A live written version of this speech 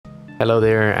Hello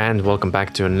there and welcome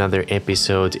back to another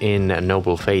episode in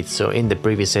Noble Fate. So in the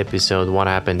previous episode what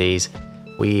happened is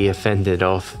we fended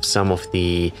off some of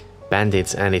the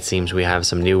bandits and it seems we have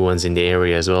some new ones in the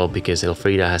area as well because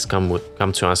Elfrida has come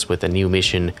to us with a new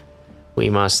mission. We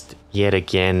must yet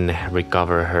again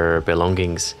recover her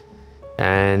belongings.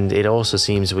 And it also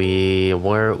seems we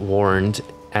were warned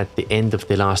at the end of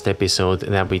the last episode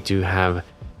that we do have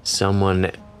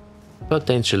someone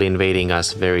potentially invading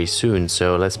us very soon.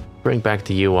 So let's bring back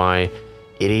the UI.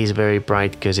 It is very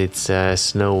bright because it's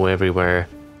snow everywhere,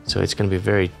 so it's going to be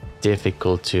very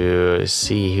difficult to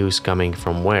see who's coming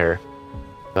from where.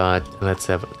 But let's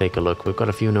take a look. We've got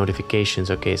a few notifications.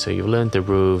 Okay, so you've learned the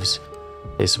roofs.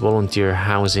 This volunteer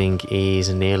housing is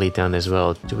nearly done as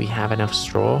well. Do we have enough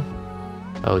straw?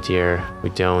 Oh dear, we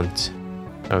don't.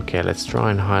 Okay, let's try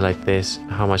and highlight this.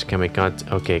 How much can we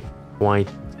cut? Okay, quite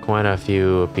a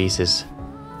few pieces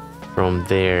from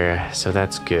there, so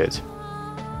that's good.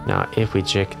 Now if we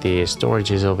check the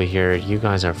storages over here, you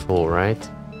guys are full, right?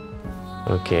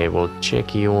 Okay, we'll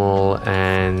check you all,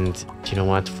 and you know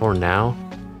what, for now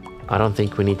I don't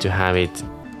think we need to have it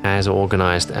as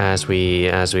organized as we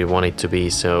want it to be.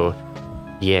 So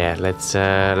yeah, let's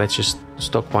just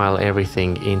stockpile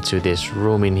everything into this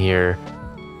room in here.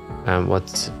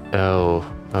 What's oh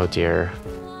dear.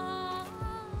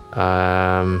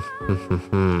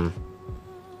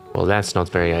 Well, that's not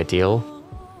very ideal.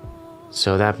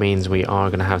 So that means we are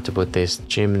gonna have to put this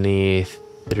chimney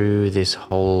through this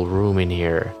whole room in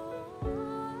here.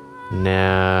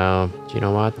 Now, you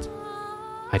know what?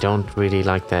 I don't really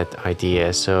like that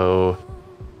idea. So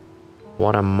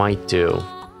what I might do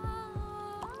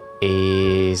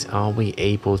is, are we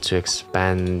able to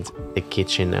expand the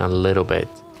kitchen a little bit?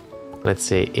 Let's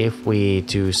say if we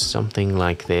do something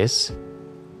like this.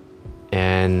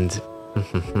 And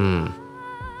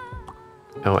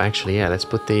oh, actually, yeah, let's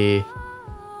put the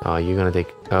you're gonna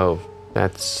take, oh,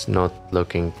 that's not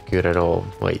looking good at all.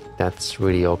 Wait, that's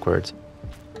really awkward.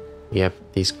 Yep,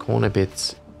 these corner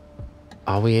bits,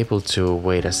 are we able to,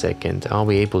 wait a second, are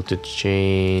we able to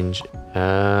change?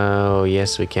 Oh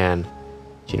yes, we can.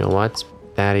 You know what,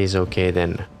 that is okay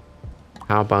then.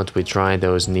 How about we try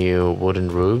those new wooden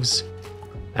roofs?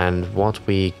 And what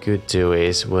we could do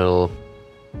is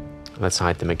let's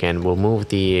hide them again. We'll move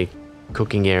the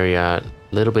cooking area a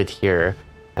little bit here,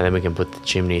 and then we can put the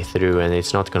chimney through, and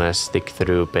it's not gonna stick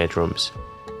through bedrooms.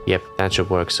 Yep, that should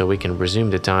work. So we can resume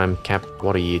the time. Cap,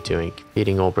 what are you doing?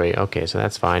 Feeding Aubrey. Okay, so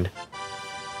that's fine.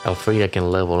 Elfrida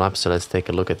can level up, so let's take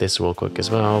a look at this real quick as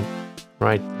well.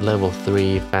 Right, level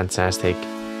 3, fantastic.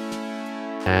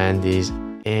 And is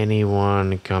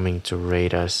anyone coming to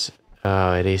raid us?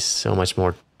 Oh, it is so much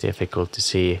more difficult to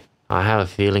see. I have a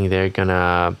feeling they're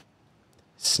gonna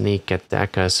sneak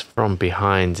attack us from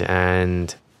behind,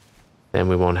 and then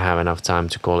we won't have enough time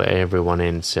to call everyone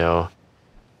in. So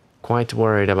quite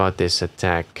worried about this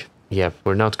attack. Yep,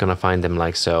 we're not gonna find them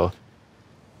like so.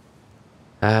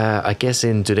 I guess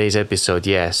in today's episode,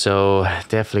 yeah, so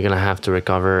definitely gonna have to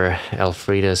recover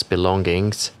Elfrida's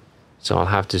belongings. So I'll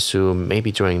have to zoom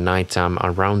maybe during nighttime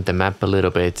around the map a little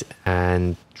bit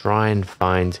and try and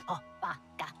find.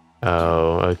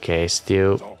 Oh, okay,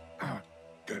 still.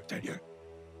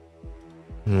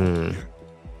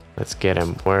 Let's get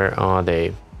them. Where are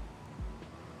they?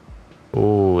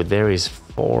 Ooh, there is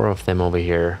 4 of them over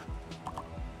here.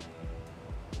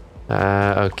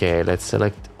 Okay, let's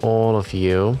select all of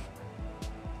you.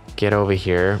 Get over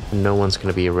here. No one's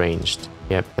gonna be ranged.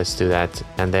 Yep, let's do that.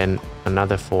 And then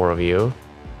another 4 of you.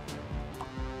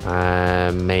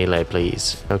 Melee,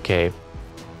 please. Okay.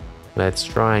 Let's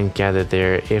try and gather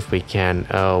there if we can.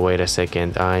 Oh, wait a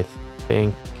second. I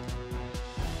think...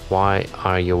 Why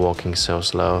are you walking so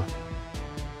slow?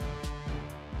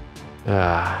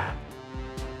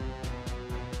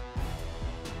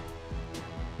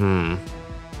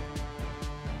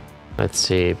 Let's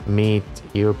see. Meat,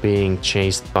 you're being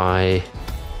chased by...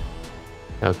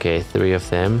 Okay, 3 of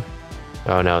them.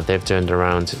 Oh no, they've turned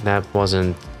around. That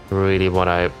wasn't really what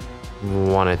I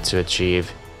wanted to achieve.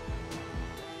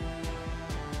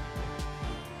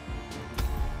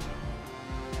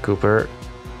 Cooper,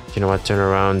 you know what, turn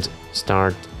around,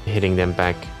 start hitting them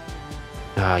back.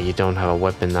 You don't have a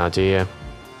weapon now, do you?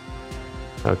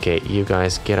 Okay, you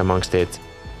guys get amongst it.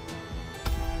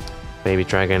 Baby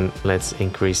dragon, let's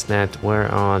increase that. Where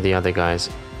are the other guys?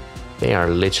 They are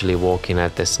literally walking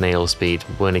at the snail speed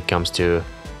when it comes to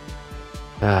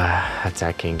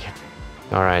attacking.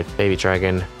 Alright, baby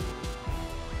dragon.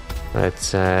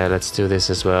 Let's do this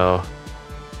as well.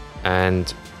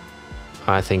 And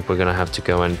I think we're gonna have to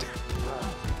go and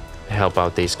help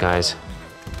out these guys.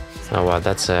 Oh wow,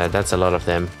 that's a lot of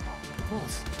them.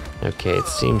 Okay, it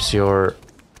seems your...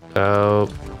 Oh,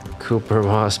 Cooper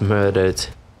was murdered.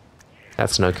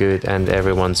 That's not good, and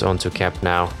everyone's onto Cap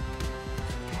now.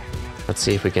 Let's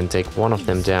see if we can take one of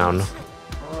them down.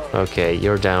 Okay,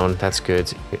 you're down, that's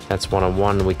good. That's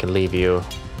 1-on-1, we can leave you.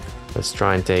 Let's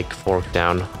try and take Fork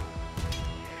down.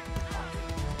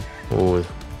 Ooh.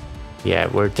 Yeah,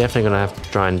 we're definitely gonna have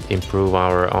to try and improve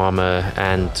our armor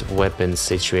and weapons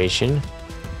situation.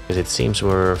 Because it seems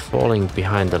we're falling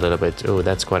behind a little bit. Ooh,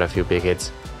 that's quite a few big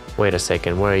hits. Wait a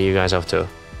second, where are you guys off to?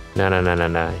 No, no, no, no,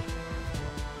 no.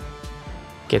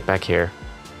 Get back here.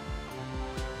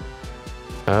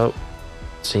 Oh,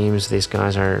 seems these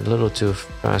guys are a little too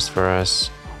fast for us.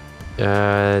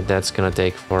 That's gonna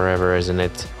take forever, isn't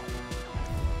it?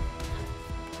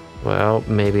 Well,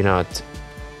 maybe not.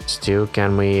 Stu,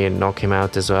 can we knock him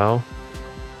out as well?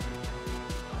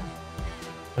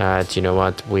 Do you know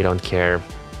what? We don't care.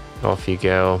 Off you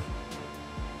go.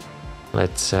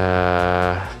 Let's zoom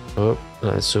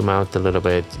out a little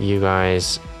bit. You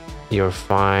guys, you're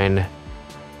fine.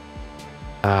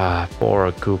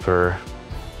 Poor Cooper.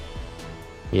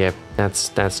 Yep,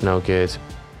 that's no good.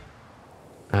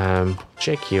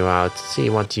 Check you out. See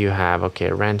what you have.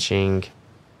 Okay, ranching.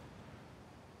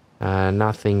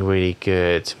 Nothing really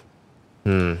good.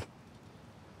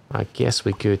 I guess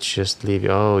we could just leave you.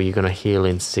 Oh, you're gonna heal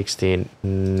in 16.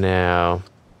 No.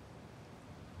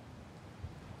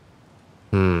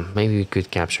 Maybe we could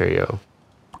capture you.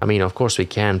 I mean, of course we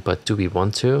can, but do we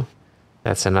want to?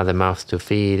 That's another mouth to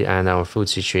feed, and our food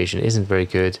situation isn't very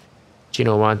good. Do you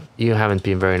know what? You haven't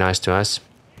been very nice to us.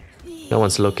 No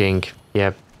one's looking.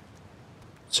 Yep.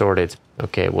 Sorted.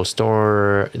 Okay, we'll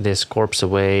store this corpse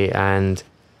away, and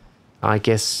I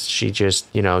guess she just,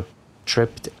 you know,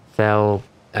 tripped, fell,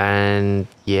 and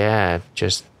yeah,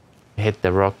 just hit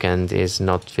the rock and is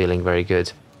not feeling very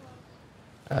good.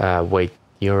 Wait,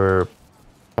 you're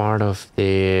part of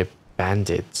the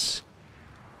bandits.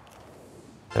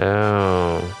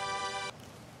 Oh.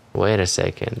 Wait a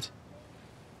second.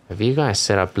 Have you guys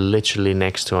set up literally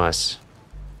next to us?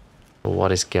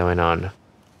 What is going on?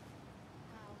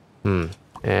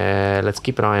 Let's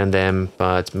keep an eye on them,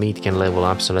 but meat can level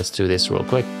up, so let's do this real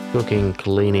quick. Cooking,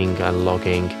 cleaning, and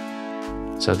logging.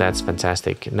 So that's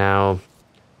fantastic. Now,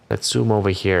 let's zoom over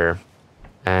here.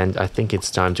 And I think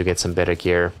it's time to get some better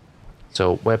gear.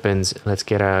 So, weapons, let's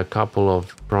get a couple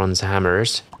of bronze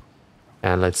hammers.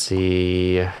 And let's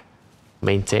see...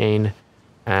 Maintain.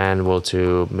 And we'll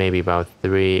do maybe about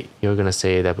 3. You're gonna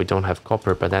say that we don't have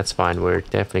copper, but that's fine. We're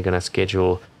definitely gonna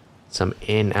schedule some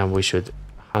in, and we should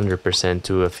 100%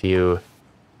 do a few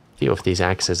of these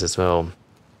axes as well.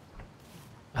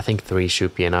 I think 3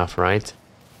 should be enough, right?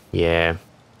 Yeah.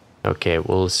 Okay,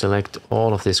 we'll select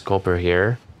all of this copper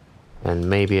here and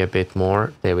maybe a bit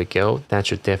more. There we go. That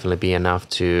should definitely be enough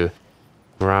to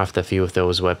craft a few of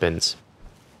those weapons.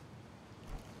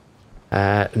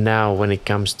 Now, when it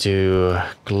comes to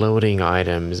clothing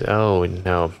items, oh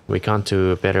no, we can't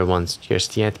do better ones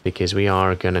just yet because we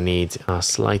are gonna need a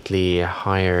slightly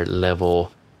higher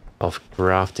level of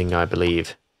crafting, I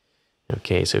believe.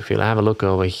 Okay, so if you'll have a look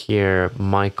over here,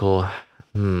 Michael,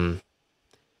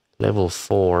 level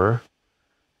 4,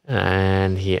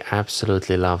 and he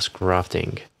absolutely loves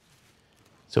crafting.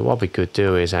 So what we could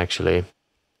do is actually,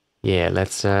 yeah,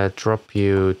 let's drop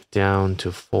you down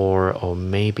to 4 or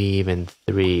maybe even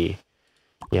 3.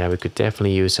 Yeah, we could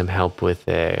definitely use some help with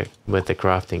the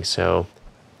crafting. So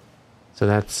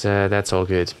that's all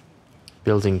good.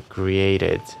 Building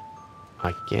created.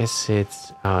 I guess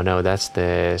it's... Oh no, that's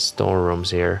the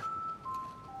storerooms here.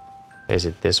 Is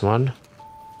it this one?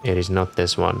 It is not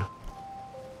this one.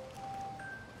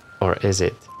 Or is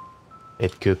it?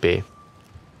 It could be.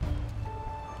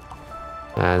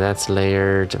 That's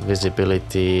layered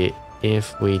visibility.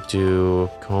 If we do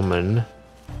common,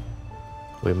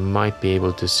 we might be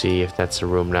able to see if that's a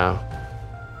room now.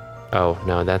 Oh,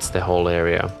 no, that's the whole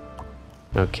area.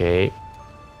 Okay.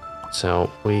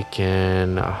 So we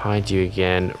can hide you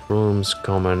again. Rooms,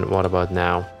 common, what about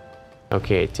now?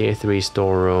 Okay, tier 3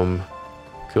 storeroom.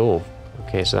 Cool.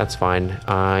 Okay, so that's fine.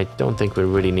 I don't think we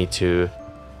really need to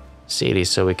see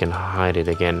this so we can hide it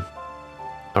again.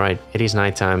 Alright, it is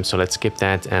nighttime, so let's skip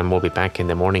that and we'll be back in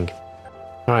the morning.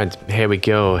 Alright, here we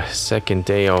go. Second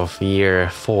day of year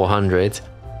 400.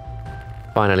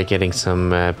 Finally getting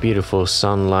some beautiful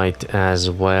sunlight as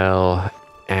well.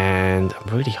 And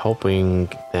I'm really hoping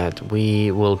that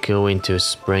we will go into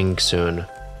spring soon.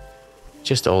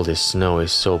 Just all this snow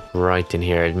is so bright in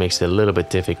here. It makes it a little bit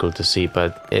difficult to see,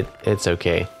 but it's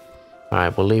okay.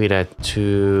 Alright, we'll leave it at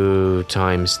 2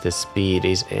 times the speed.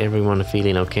 Is everyone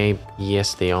feeling okay?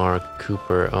 Yes, they are.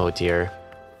 Cooper, oh dear.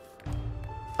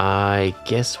 I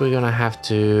guess we're gonna have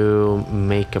to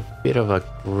make a bit of a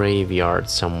graveyard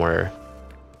somewhere.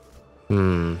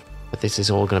 But this is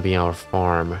all gonna be our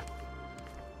farm.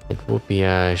 It would be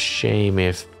a shame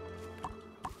if...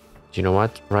 You know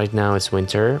what? Right now it's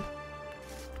winter.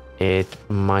 It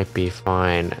might be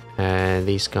fine.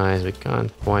 These guys we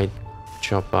can't quite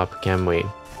chop up, can we?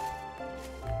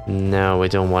 No, we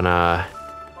don't wanna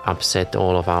upset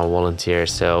all of our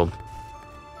volunteers, so...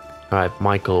 Alright,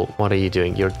 Michael, what are you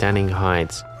doing? You're tanning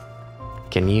hides.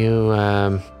 Can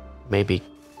you maybe,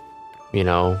 you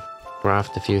know,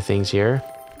 craft a few things here?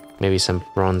 Maybe some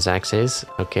bronze axes.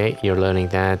 Okay, you're learning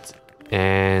that.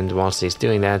 And whilst he's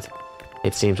doing that,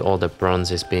 it seems all the bronze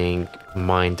is being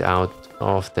mined out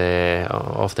of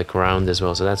the ground as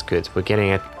well. So that's good. We're getting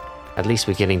it. At least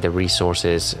we're getting the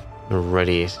resources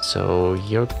ready. So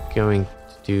you're going to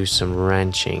do some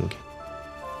ranching.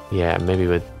 Yeah, maybe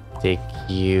we'll take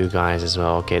you guys as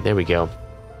well. Okay, there we go.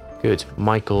 Good.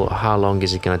 Michael, how long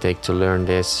is it gonna take to learn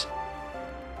this?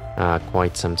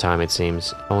 Quite some time, it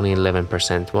seems. Only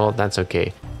 11%. Well, that's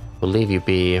okay. We'll leave you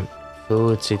be.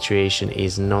 Food situation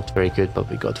is not very good, but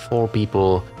we got 4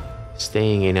 people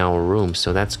staying in our room,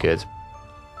 so that's good.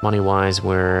 Money-wise,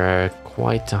 we're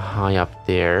quite high up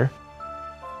there.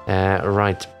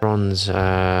 Right, bronze.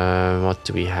 What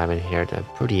do we have in here? They're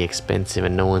pretty expensive,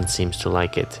 and no one seems to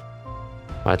like it.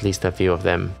 Or at least a few of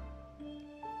them.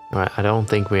 Alright, I don't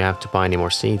think we have to buy any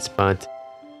more seeds, but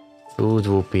food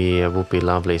would be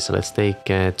lovely. So let's take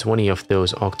 20 of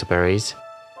those octoberries,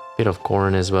 bit of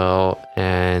corn as well,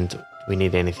 and do we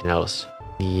need anything else?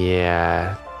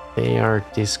 Yeah, they are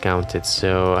discounted.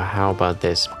 So how about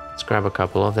this? Let's grab a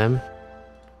couple of them,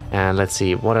 and let's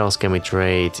see what else can we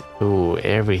trade. Ooh,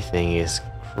 everything is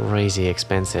crazy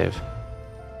expensive.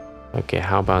 Okay,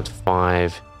 how about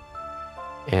 5?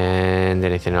 And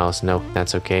anything else? Nope,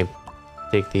 that's okay.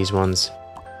 Take these ones.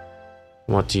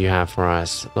 What do you have for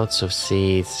us? Lots of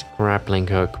seeds, grappling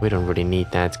hook, we don't really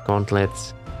need that.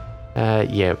 Gauntlets,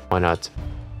 yeah, why not?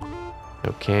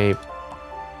 Okay.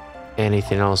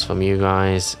 Anything else from you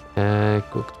guys?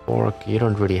 Cooked pork, you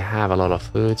don't really have a lot of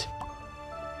food.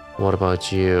 What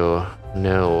about you?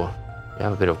 No, you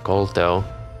have a bit of gold though.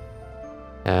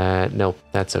 Nope,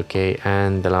 that's okay.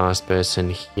 And the last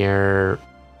person here,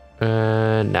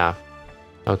 nah.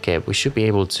 Okay, we should be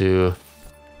able to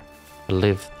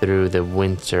live through the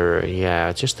winter.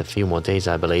 Yeah, just a few more days,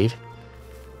 I believe.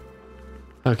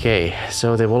 Okay,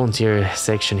 so the volunteer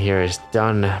section here is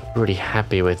done. Pretty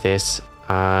happy with this.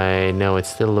 I know it's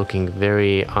still looking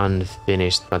very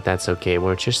unfinished, but that's okay.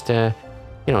 We're just, you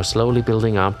know, slowly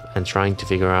building up and trying to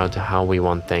figure out how we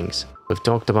want things. We've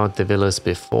talked about the villas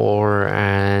before,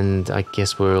 and I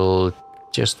guess we'll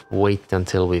just wait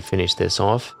until we finish this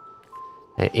off.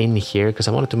 In here, because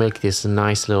I wanted to make this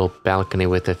nice little balcony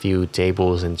with a few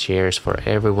tables and chairs for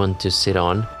everyone to sit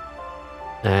on.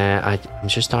 I'm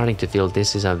just starting to feel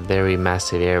this is a very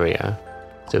massive area.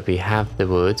 So if we have the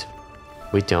wood,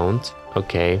 we don't.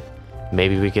 Okay,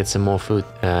 maybe we get some more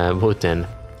wood then.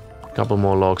 A couple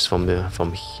more logs from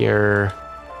here.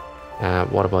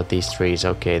 What about these trees?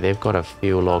 Okay, they've got a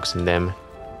few logs in them.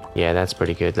 Yeah, that's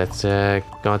pretty good. Let's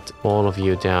cut all of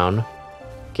you down.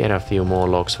 Get a few more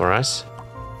logs for us.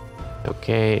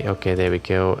 Okay, okay, there we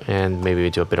go. And maybe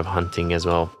we do a bit of hunting as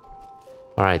well.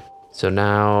 Alright, so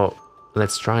now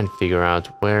let's try and figure out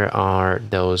where are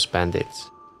those bandits.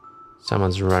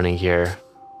 Someone's running here.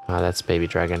 Ah, that's baby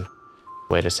dragon.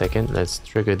 Wait a second, let's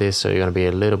trigger this so you're gonna be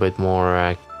a little bit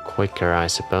more quicker, I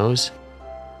suppose.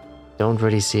 Don't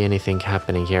really see anything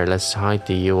happening here. Let's hide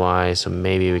the UI so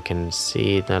maybe we can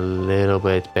see it a little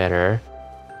bit better.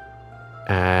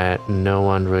 No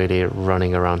one really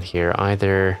running around here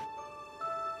either.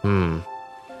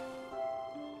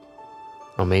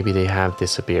 Or maybe they have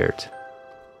disappeared.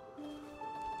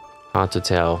 Hard to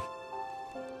tell.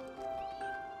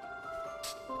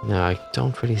 No, I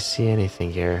don't really see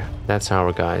anything here. That's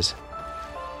our guys.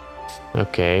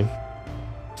 Okay.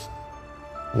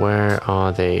 Where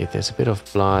are they? There's a bit of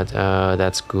blood.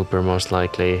 That's Cooper most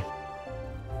likely.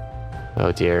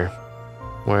 Oh dear.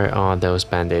 Where are those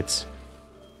bandits?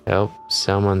 Oh, is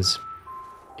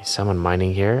someone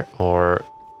mining here? Or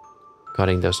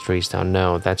cutting those trees down?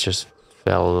 No, that just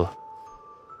fell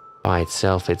by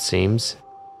itself, it seems.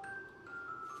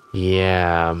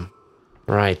 Yeah,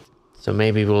 right. So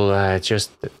maybe we'll just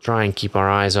try and keep our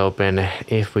eyes open.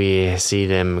 If we see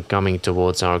them coming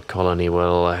towards our colony,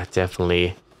 we'll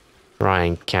definitely try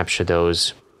and capture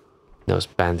those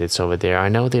bandits over there. I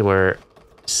know they were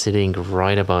sitting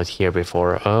right about here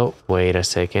before. Oh, wait a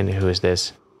second. Who is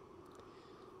this?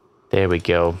 There we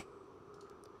go.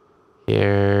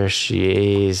 Here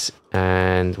she is.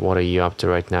 And what are you up to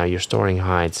right now? You're storing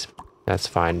hides. That's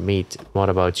fine. Meat, what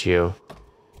about you?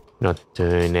 Not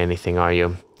doing anything, are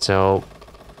you? So,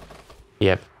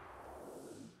 yep.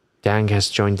 Dang has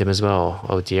joined them as well.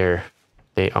 Oh dear.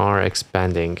 They are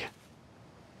expanding.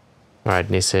 Alright,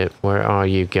 Nisse, where are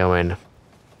you going?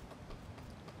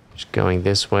 Just going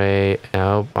this way.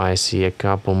 Oh, I see a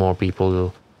couple more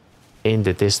people in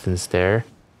the distance there.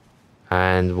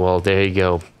 And, well, there you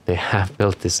go. They have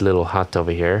built this little hut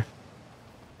over here.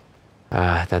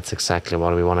 That's exactly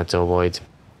what we wanted to avoid.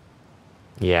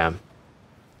 Yeah.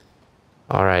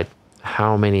 Alright.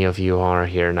 How many of you are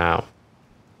here now?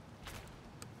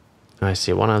 I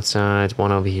see one outside,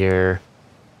 one over here.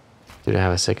 Do they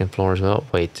have a second floor as well?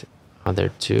 Wait. Are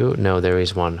there two? No, there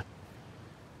is one.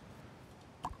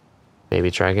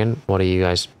 Baby dragon, what are you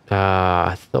guys?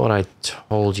 I thought I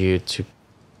told you to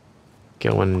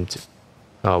go and...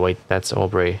 Oh, wait, that's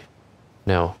Aubrey.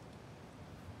 No.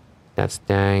 That's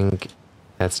Dang.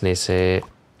 That's Nisse.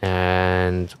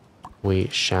 And we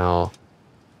shall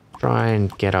try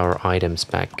and get our items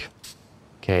back.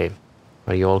 Okay.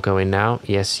 Are you all going now?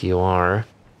 Yes, you are.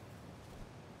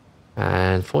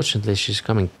 And fortunately, she's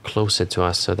coming closer to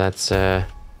us, so that's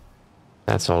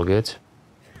all good.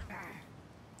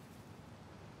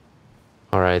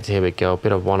 Alright, here we go.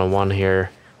 Bit of one-on-one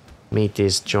here. Meat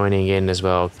is joining in as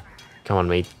well. Come on,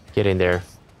 Meat. Get in there.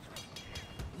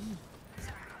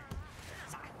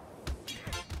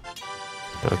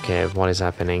 Okay, what is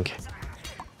happening?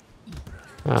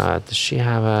 Does she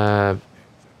have a...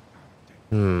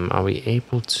 are we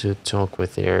able to talk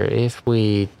with her? If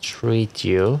we treat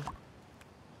you...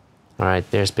 Alright,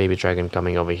 there's Baby Dragon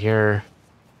coming over here.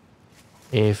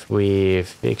 If we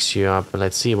fix you up,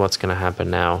 let's see what's gonna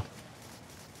happen now.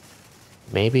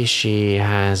 Maybe she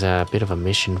has a bit of a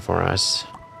mission for us.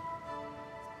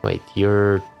 Wait,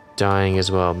 you're dying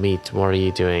as well. Meat, what are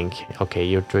you doing? Okay,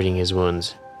 you're treating his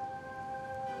wounds.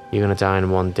 You're gonna die in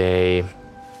one day.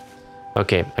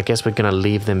 Okay, I guess we're gonna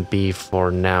leave them be for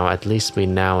now. At least we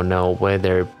now know where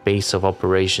their base of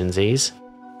operations is.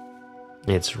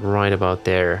 It's right about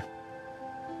there.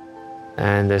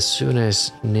 And as soon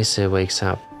as Nisse wakes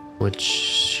up, which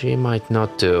she might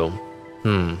not do.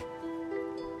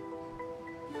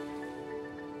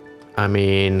 I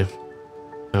mean...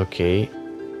 Okay.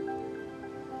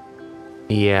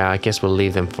 Yeah, I guess we'll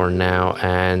leave them for now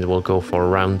and we'll go for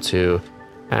round 2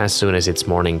 as soon as it's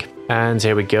morning. And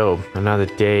here we go, another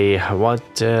day.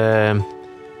 What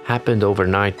happened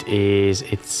overnight is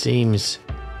it seems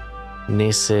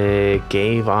Nisse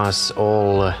gave us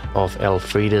all of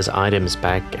Elfrida's items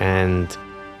back, and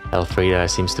Elfrida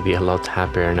seems to be a lot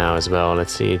happier now as well.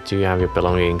 Let's see, do you have your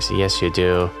belongings? Yes, you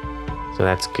do. So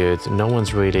that's good. No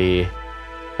one's really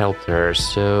helped her,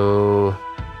 so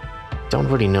don't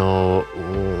really know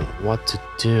what to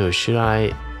do. Should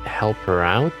I help her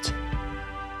out?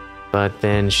 But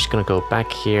then she's gonna go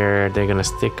back here. They're gonna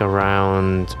stick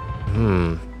around.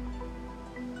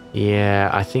 Yeah,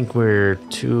 I think we're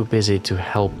too busy to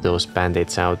help those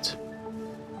bandits out.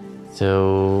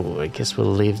 So I guess we'll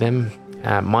leave them.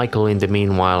 Michael, in the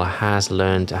meanwhile, has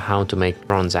learned how to make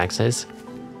bronze axes.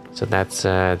 So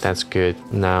that's good.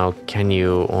 Now, can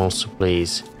you also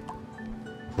please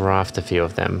craft a few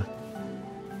of them?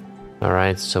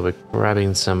 Alright, so we're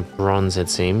grabbing some bronze, it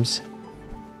seems.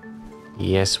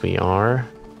 Yes, we are.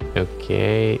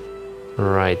 Okay.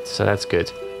 Right, so that's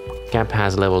good. Cap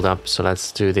has leveled up, so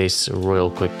let's do this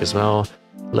real quick as well.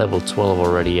 Level 12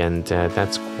 already, and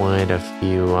that's quite a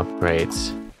few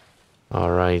upgrades.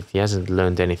 Alright, he hasn't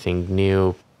learned anything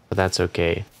new, but that's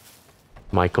okay.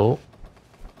 Michael,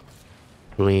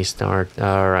 please start.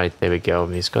 Alright, there we go.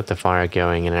 He's got the fire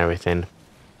going and everything.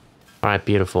 Alright,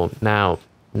 beautiful. Now,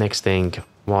 next thing,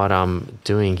 what I'm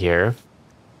doing here,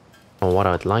 or what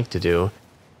I would like to do,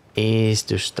 is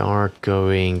to start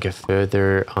going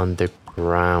further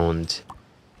underground.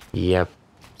 Yep.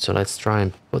 So let's try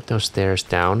and put those stairs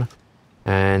down.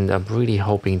 And I'm really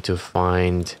hoping to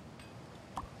find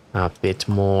a bit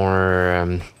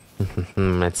more,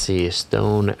 let's see,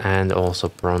 stone and also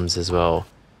bronze as well.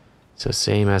 So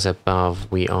same as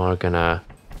above, we are gonna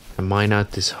mine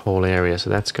out this whole area. So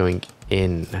that's going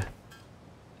in.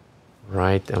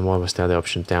 Right, and what was the other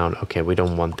option? Down. Okay, we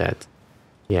don't want that.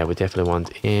 Yeah, we definitely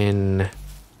want in.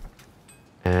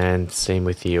 And same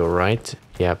with you, right?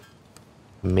 Yep.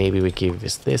 Maybe we give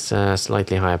this a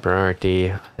slightly higher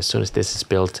priority. As soon as this is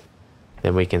built,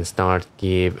 then we can start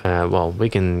well, we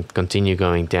can continue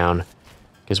going down,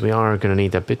 because we are going to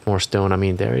need a bit more stone. I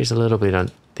mean, there is a little bit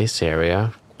on this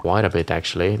area, quite a bit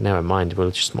actually. Never mind,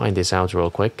 we'll just mine this out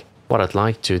real quick. What I'd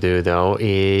like to do though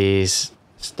is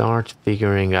start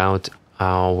figuring out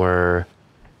our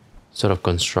sort of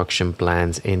construction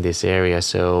plans in this area,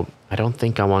 so I don't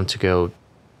think I want to go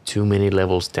too many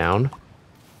levels down.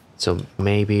 So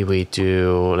maybe we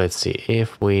do, let's see,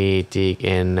 if we dig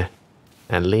in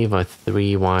and leave a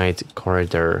 3 wide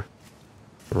corridor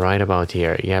right about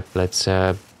here. Yep, let's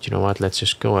you know what, let's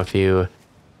just go a few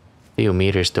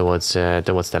meters towards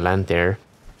the land there.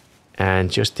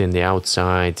 And just in the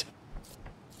outside,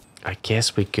 I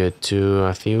guess we could do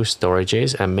a few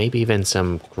storages and maybe even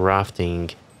some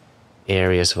crafting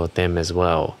areas for them as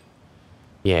well.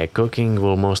 Yeah, cooking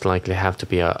will most likely have to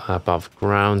be above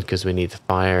ground because we need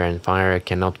fire, and fire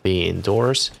cannot be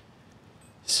indoors.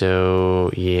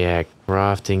 So yeah,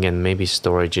 crafting and maybe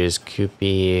storages could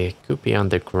be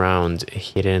underground,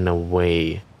 hidden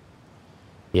away.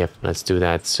 Yep, let's do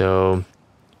that. So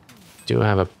do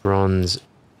have a bronze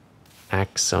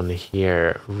axe on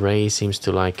here. Ray seems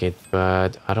to like it,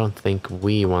 but I don't think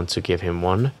we want to give him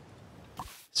one.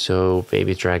 So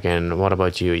baby dragon, what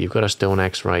about you? You've got a stone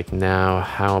axe right now.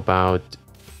 How about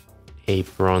a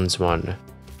bronze one?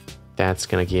 That's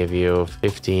gonna give you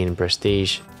 15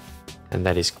 prestige, and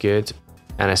that is good.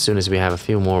 And as soon as we have a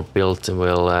few more built,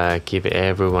 we'll give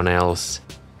everyone else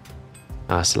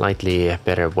a slightly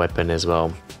better weapon as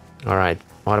well. All right,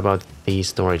 what about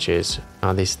these storages?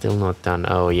 Are they still not done?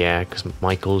 Oh yeah, because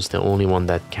Michael's the only one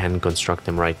that can construct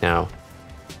them right now.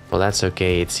 Well, that's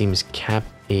okay. It seems Cap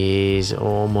is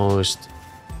almost...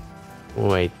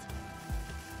 Wait,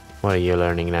 what are you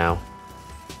learning now?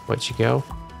 Where'd you go?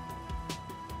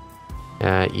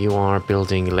 You are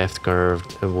building left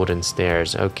curved wooden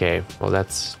stairs. Okay, well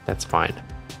that's fine.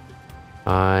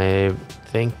 I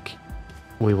think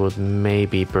we would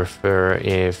maybe prefer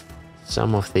if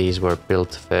some of these were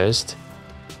built first,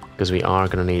 because we are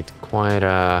gonna need quite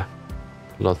a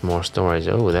lot more storage.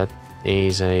 Oh, that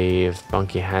is a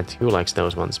funky hat. Who likes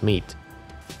those ones? Meat.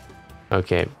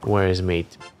 Okay, where is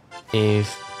meat?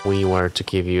 If we were to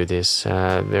give you this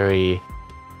very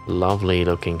lovely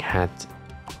looking hat,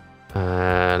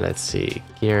 let's see,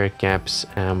 gear caps,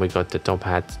 and we got the top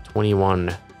hat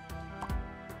 21.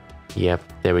 Yep,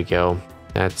 there we go.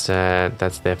 That's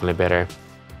definitely better.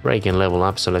 Ray can level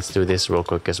up, so let's do this real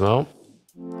quick as well.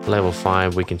 Level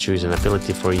 5, we can choose an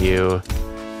ability for you.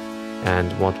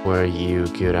 And what were you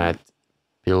good at?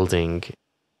 Building.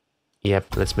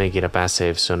 Yep, let's make it a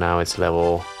passive, so now it's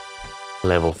level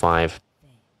 5.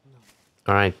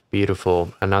 Alright,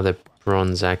 beautiful. Another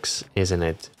bronze axe, isn't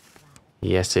it?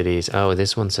 Yes, it is. Oh,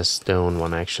 this one's a stone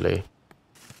one, actually.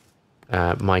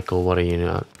 Michael, what are you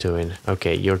not doing?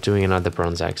 Okay, you're doing another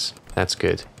bronze axe. That's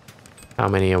good. How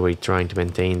many are we trying to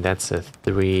maintain? That's a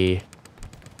 3.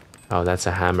 Oh, that's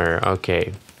a hammer.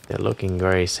 Okay, they're looking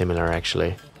very similar,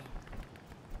 actually.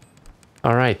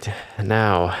 Alright,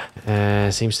 now,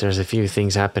 seems there's a few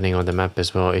things happening on the map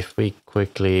as well. If we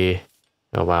quickly...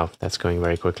 Oh wow, that's going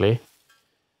very quickly.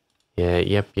 Yeah,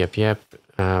 yep.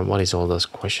 What is all those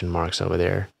question marks over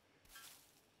there?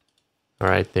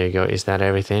 Alright, there you go. Is that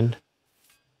everything?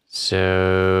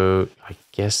 So, I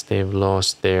guess they've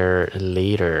lost their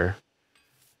leader.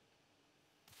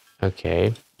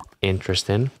 Okay,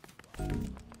 interesting.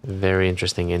 Very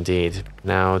interesting indeed.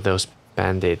 Now, those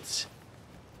bandits...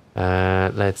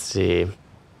 let's see.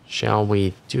 Shall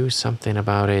we do something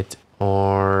about it,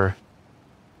 or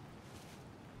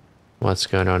what's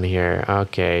going on here?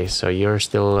 Okay, so you're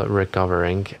still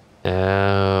recovering.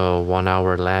 1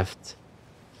 hour left.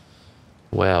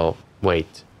 Well,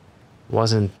 wait.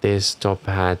 Wasn't this top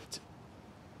hat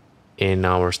in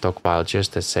our stockpile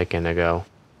just a second ago?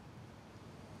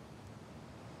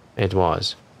 It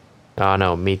was. Oh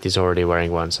no, Meat is already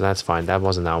wearing one, so that's fine. That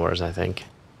wasn't ours, I think.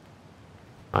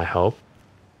 I hope.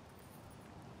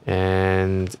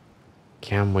 And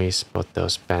can we spot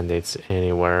those bandits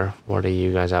anywhere? What are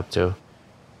you guys up to?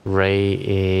 Ray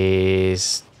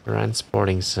is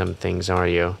transporting some things, are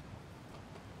you?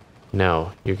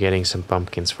 No, you're getting some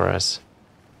pumpkins for us.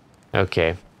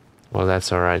 Okay, well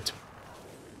that's alright.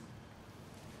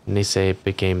 Nisei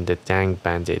became the tank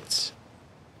bandits.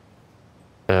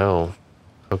 Oh,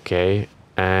 okay.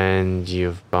 And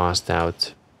you've passed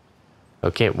out.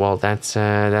 Okay, well that's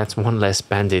one less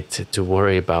bandit to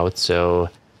worry about, so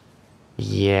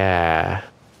yeah.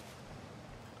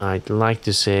 I'd like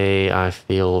to say I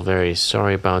feel very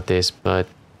sorry about this, but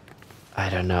I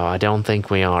don't know, I don't think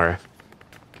we are.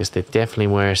 Because they definitely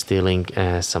were stealing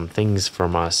some things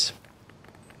from us.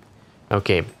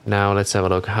 Okay, now let's have a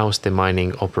look. How's the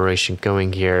mining operation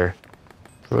going here?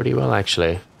 Pretty well,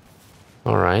 actually.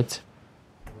 Alright.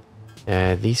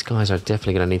 These guys are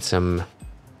definitely gonna need some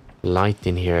light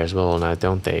in here as well now,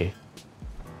 don't they?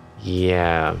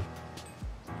 Yeah.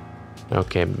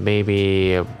 Okay,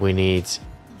 maybe we need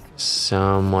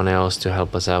someone else to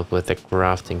help us out with the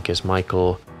crafting, because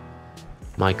Michael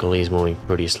is moving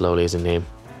pretty slowly, isn't he?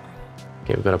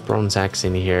 Okay, we've got a bronze axe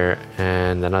in here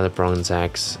and another bronze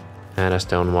axe and a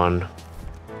stone one.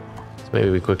 So maybe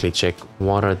we quickly check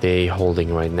what are they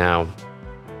holding right now.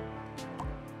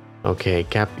 Okay,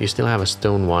 Cap, you still have a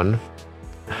stone one.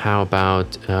 How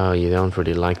about... oh, you don't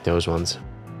really like those ones.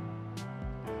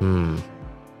 You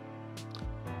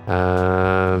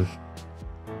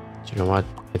know what?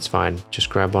 It's fine. Just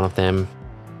grab one of them.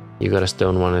 You got a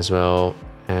stone one as well.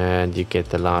 And you get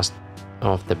the last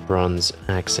of the bronze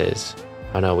axes.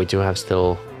 Oh no, we do have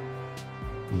still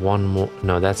one more.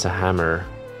 No, that's a hammer.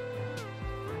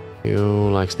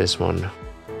 Who likes this one?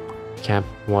 Cap,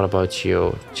 what about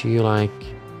you? Do you like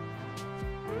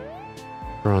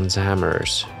bronze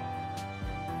hammers?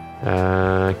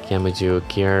 Can we do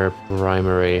gear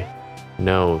primary?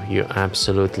 No, you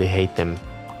absolutely hate them.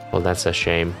 Well, that's a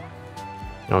shame.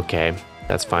 Okay,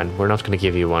 that's fine. We're not gonna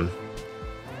give you one.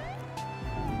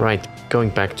 Right, going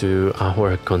back to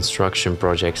our construction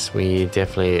projects, we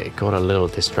definitely got a little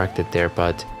distracted there,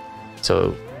 but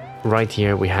so right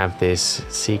here we have this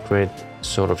secret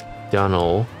sort of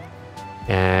tunnel,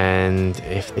 and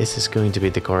if this is going to be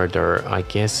the corridor, I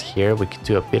guess here we could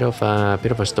do a bit of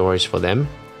a storage for them,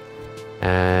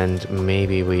 and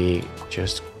maybe we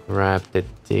just grab the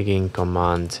digging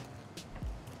command,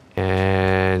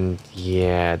 and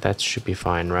yeah, that should be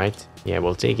fine, right? Yeah,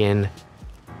 we'll dig in,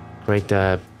 create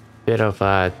a bit of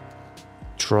a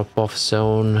drop-off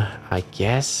zone, I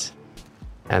guess.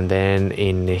 And then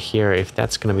in here, if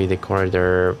that's gonna be the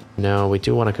corridor, no, we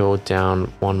do want to go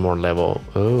down one more level.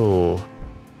 Oh,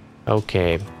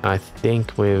 okay, I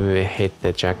think we've hit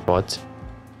the jackpot.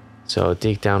 So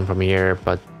dig down from here,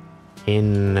 but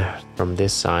in from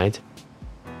this side.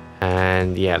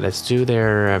 And yeah, let's do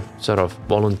their sort of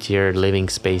volunteer living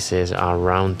spaces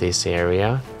around this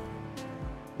area.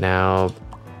 Now,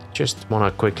 just want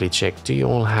to quickly check, do you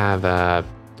all have a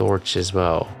torch as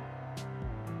well?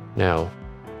 No.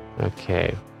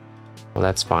 Okay, well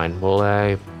that's fine.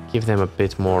 We'll give them a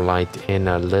bit more light in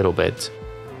a little bit.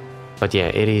 But yeah,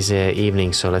 it is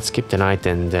evening, so let's skip the night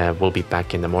and we'll be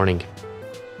back in the morning.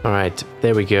 Alright,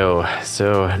 there we go.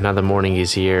 So another morning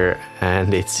is here,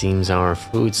 and it seems our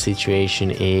food situation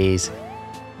is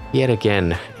yet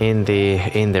again in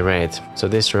the red. So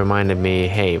this reminded me,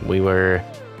 hey, we were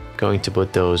going to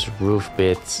put those roof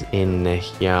bits in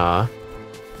here.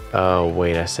 Oh,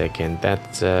 wait a second.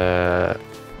 That's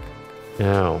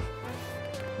no.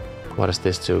 What is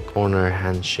this to? Corner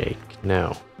handshake.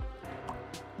 No.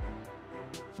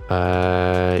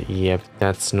 Yep,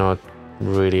 that's not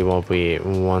really what we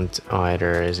want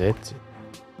either, is it?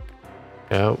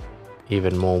 Oh,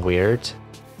 even more weird.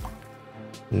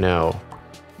 No.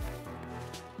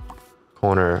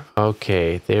 Corner.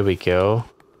 Okay, there we go.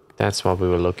 That's what we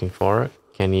were looking for.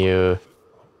 Can you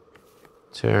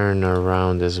turn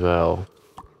around as well?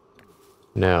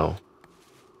 No.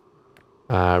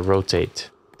 Rotate.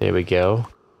 There we go.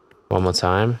 One more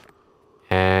time.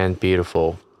 And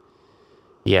beautiful.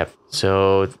 Yep,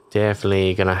 so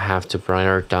definitely gonna have to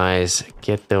prioritize,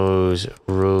 get those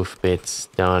roof bits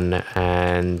done,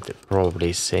 and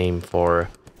probably same for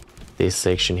this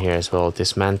section here as well.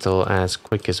 Dismantle as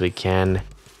quick as we can.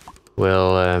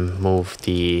 We'll move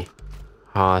the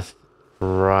hearth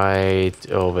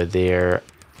right over there,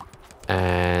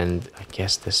 and I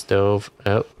guess the stove,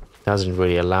 oh, doesn't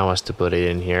really allow us to put it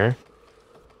in here.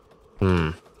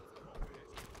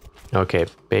 Okay,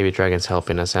 baby dragon's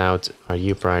helping us out. Are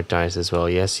you prioritized as well?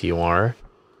 Yes, you are.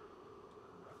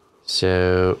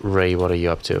 So, Ray, what are you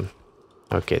up to?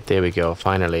 Okay, there we go,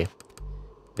 finally.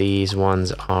 These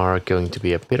ones are going to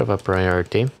be a bit of a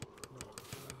priority.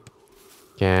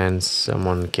 Can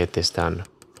someone get this done?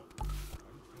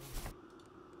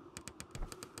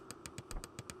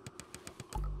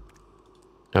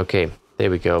 Okay,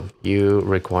 there we go. You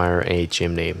require a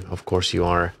chimney. Of course you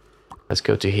are. Let's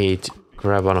go to heat.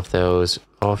 Grab one of those,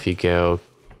 off you go.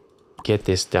 Get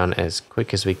this done as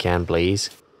quick as we can,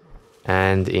 please.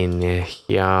 And in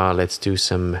here, let's do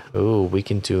some... oh, we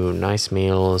can do nice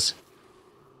meals.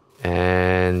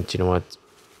 And you know what?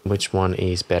 Which one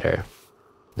is better?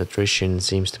 Nutrition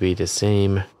seems to be the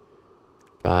same.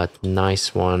 But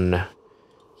nice one.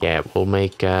 Yeah, we'll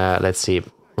make... let's see.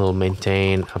 We'll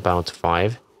maintain about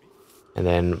 5. And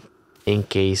then in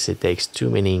case it takes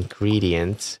too many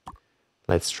ingredients...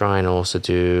 let's try and also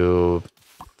do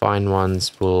fine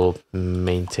ones. We'll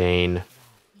maintain,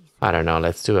 I don't know,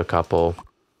 let's do a couple.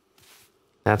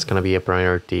 That's gonna be a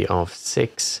priority of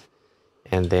 6.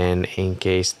 And then in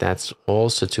case that's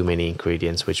also too many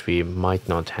ingredients, which we might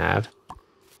not have,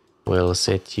 We'll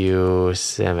set you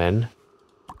 7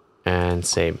 and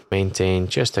say maintain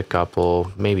just a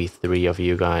couple, maybe 3 of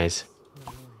you guys.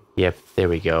 Yep, there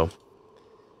we go.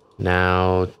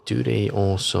 Now, do they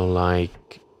also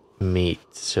like meat?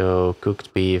 So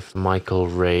cooked beef, Michael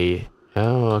Ray.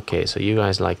 Oh, okay, so you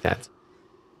guys like that.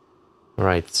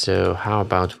 Right, so how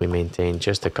about we maintain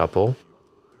just a couple?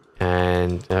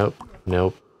 And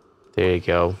nope, there you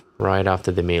go, right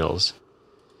after the meals.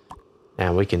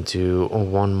 And we can do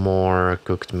 1 more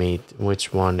cooked meat.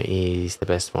 Which one is the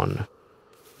best one?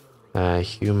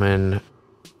 Human.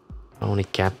 Only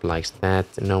Cap likes that.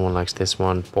 No one likes this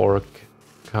one. Pork.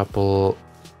 Couple.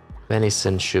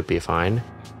 Venison should be fine.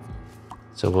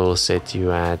 So we'll set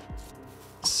you at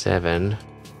 7.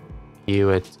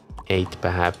 You at 8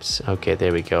 perhaps. Okay,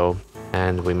 there we go.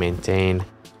 And we maintain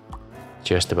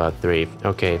just about 3.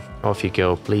 Okay, off you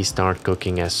go. Please start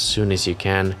cooking as soon as you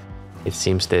can. It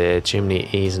seems the chimney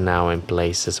is now in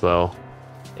place as well.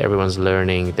 Everyone's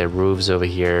learning the roofs over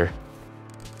here.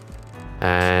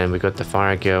 And we got the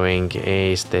fire going.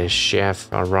 Is the chef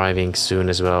arriving soon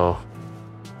as well?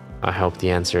 I hope the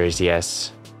answer is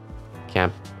yes.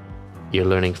 Camp, you're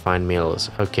learning fine meals.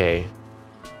 Okay.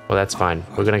 Well, that's fine.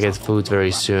 We're gonna get food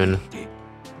very soon.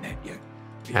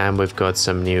 And we've got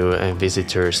some new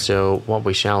visitors. So what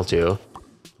we shall do,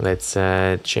 let's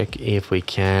check if we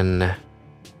can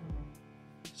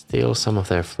steal some of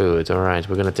their food. Alright,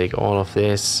 we're gonna take all of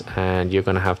this and you're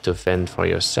gonna have to fend for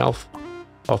yourself.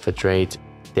 Offer trade,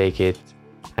 take it.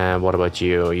 And what about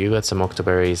you? You got some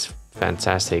octoberries.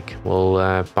 Fantastic.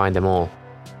 We'll buy them all.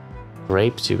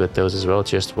 Grapes, you got those as well.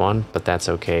 Just 1, but that's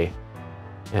okay.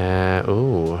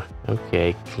 Ooh,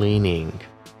 okay, cleaning.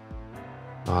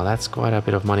 Oh, that's quite a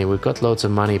bit of money. We've got loads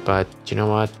of money, but you know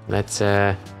what? Let's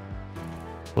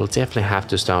we'll definitely have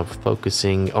to start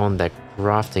focusing on the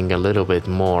crafting a little bit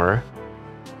more,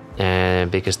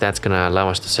 and because that's gonna allow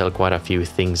us to sell quite a few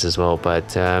things as well.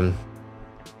 But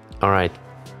all right,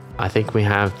 I think we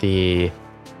have the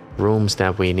rooms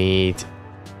that we need.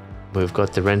 We've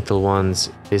got the rental ones,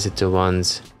 visitor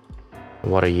ones.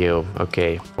 What are you?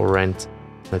 Okay, for rent.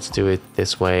 Let's do it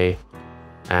this way,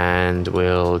 and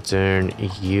we'll turn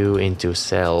you into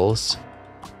cells.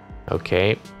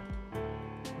 Okay,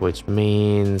 which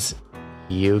means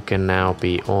you can now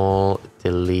be all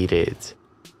deleted.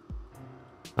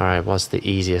 Alright, what's the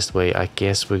easiest way? I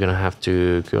guess we're gonna have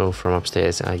to go from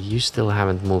upstairs. You still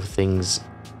haven't moved things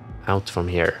out from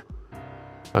here.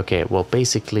 Okay, well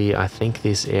basically I think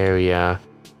this area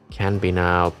can be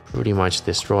now pretty much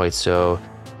destroyed. So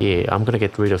yeah, I'm gonna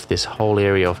get rid of this whole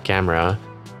area of camera.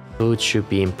 Food should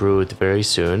be improved very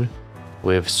soon.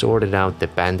 We've sorted out the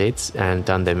bandits and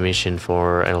done the mission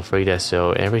for Elfrida,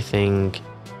 so everything,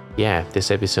 yeah, this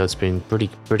episode's been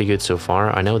pretty good so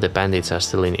far. I know the bandits are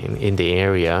still in the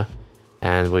area,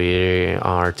 and we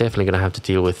are definitely gonna have to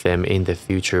deal with them in the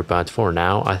future, but for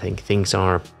now I think things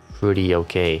are pretty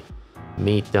okay.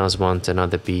 Meat does want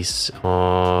another piece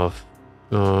of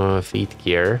feet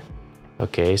gear.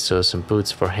 Okay, so some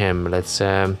boots for him. Let's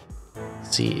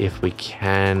see if we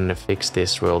can fix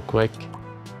this real quick.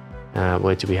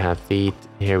 Where do we have feet?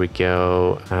 Here we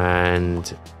go,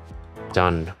 and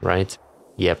done, right?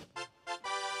 Yep.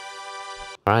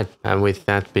 Alright, and with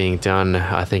that being done,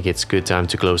 I think it's good time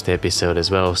to close the episode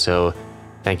as well. So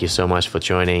thank you so much for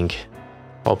joining.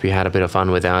 Hope you had a bit of fun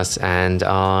with us, and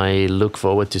I look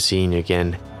forward to seeing you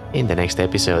again in the next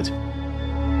episode.